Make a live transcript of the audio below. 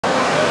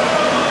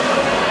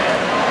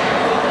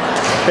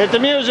Hit the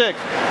music.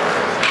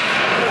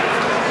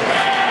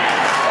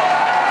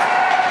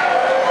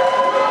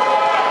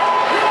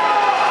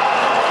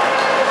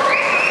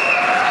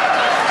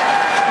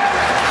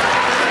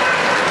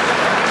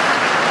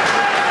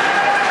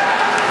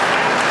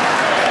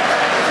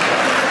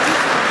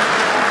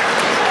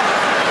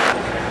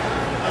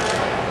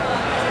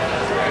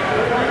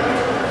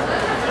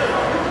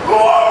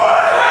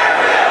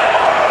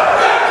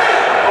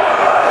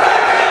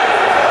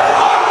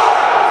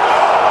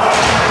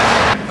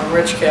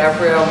 Rich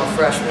Caprio, I'm a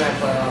freshman, I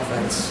play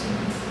offense.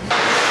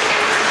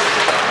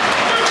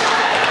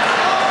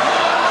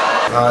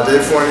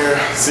 Dave Fournier,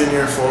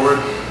 senior, forward.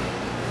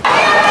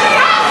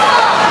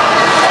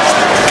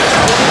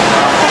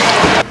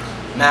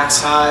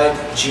 Max Hyde,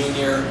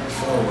 junior,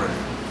 forward.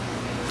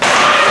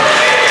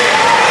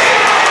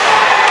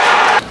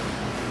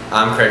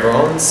 I'm Craig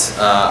Rollins.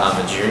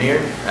 I'm a junior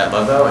at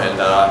Ludlow,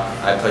 and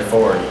I play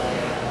forward.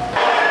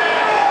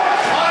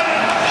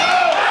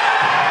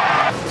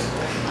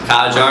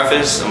 Kyle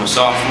Jarvis, I'm a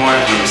sophomore,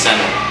 I'm a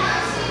center.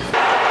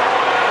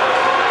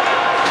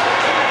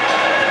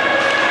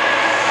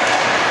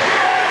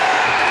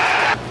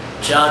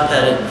 John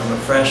Pettit, I'm a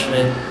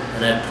freshman,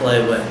 and I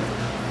play wing.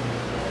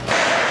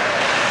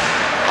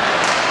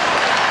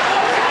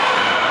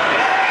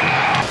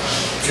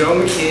 Joe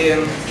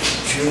McKeon,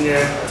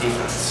 junior,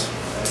 defense.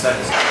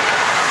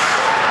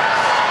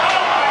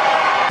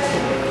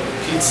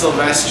 Pete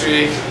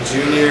Silvestri,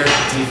 junior,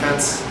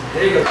 defense.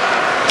 There you go.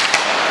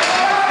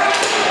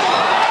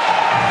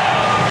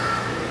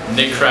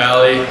 Nick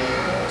Crowley,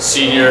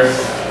 senior,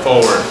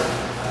 forward.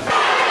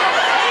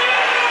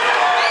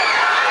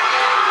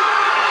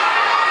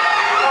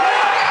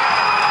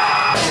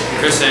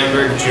 Chris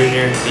Amberg,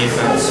 junior,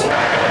 defense.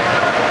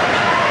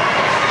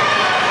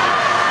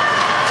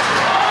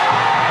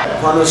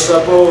 Pano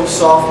Strepo,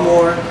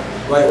 sophomore,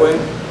 right wing.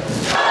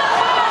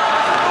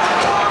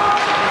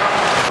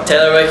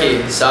 Taylor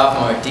Wicke,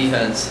 sophomore,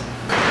 defense.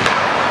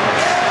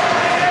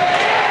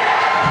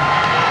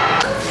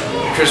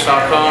 Chris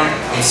Falcone,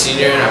 I'm a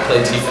senior, and I play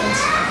defense.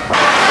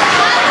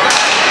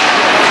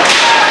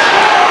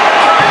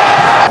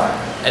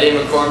 Eddie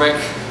McCormick,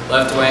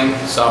 left wing,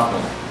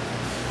 sophomore.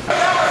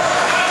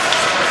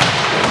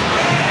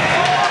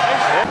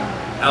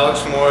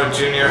 Alex Moore,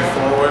 junior,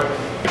 forward.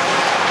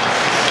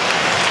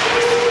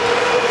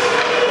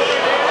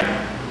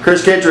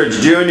 Chris Kittredge,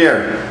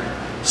 junior,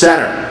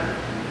 center.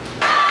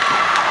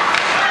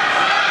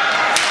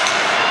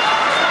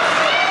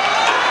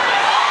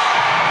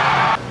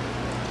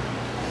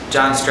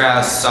 John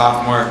Strauss,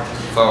 sophomore,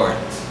 forward.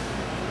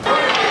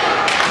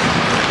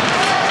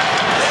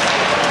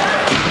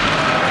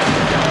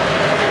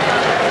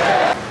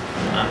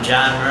 I'm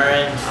John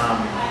Murray, I'm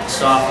a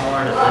sophomore,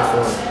 and I play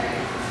forward.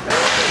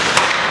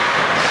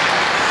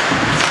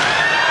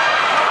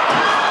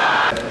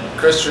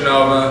 Chris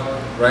Genova,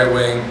 right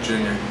wing,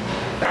 junior.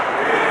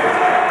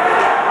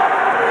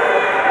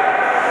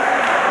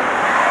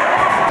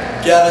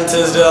 Gavin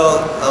Tisdale,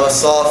 I'm a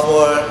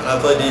sophomore, and I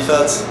play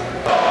defense.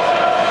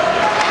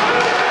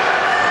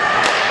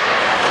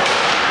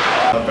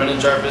 Brendan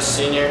Jarvis,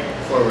 senior,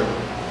 forward.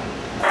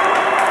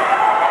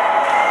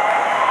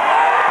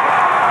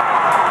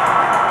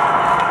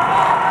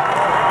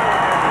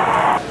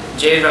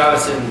 Jade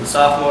Robinson,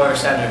 sophomore,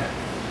 center.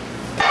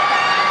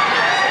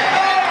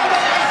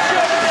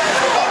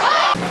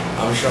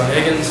 I'm Sean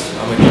Higgins,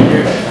 I'm a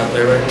junior, and I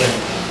play right wing.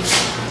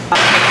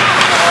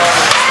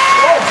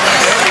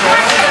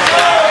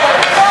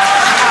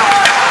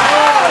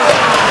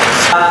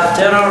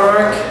 Dan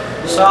O'Rourke,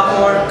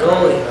 sophomore,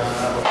 goalie.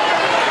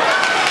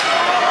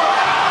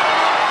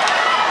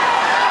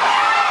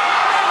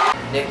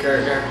 Nick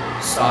Gertner,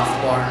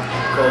 sophomore,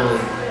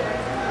 goalie.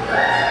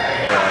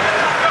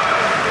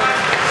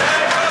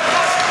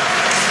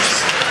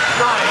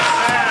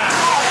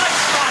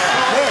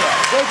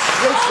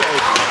 Good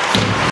save.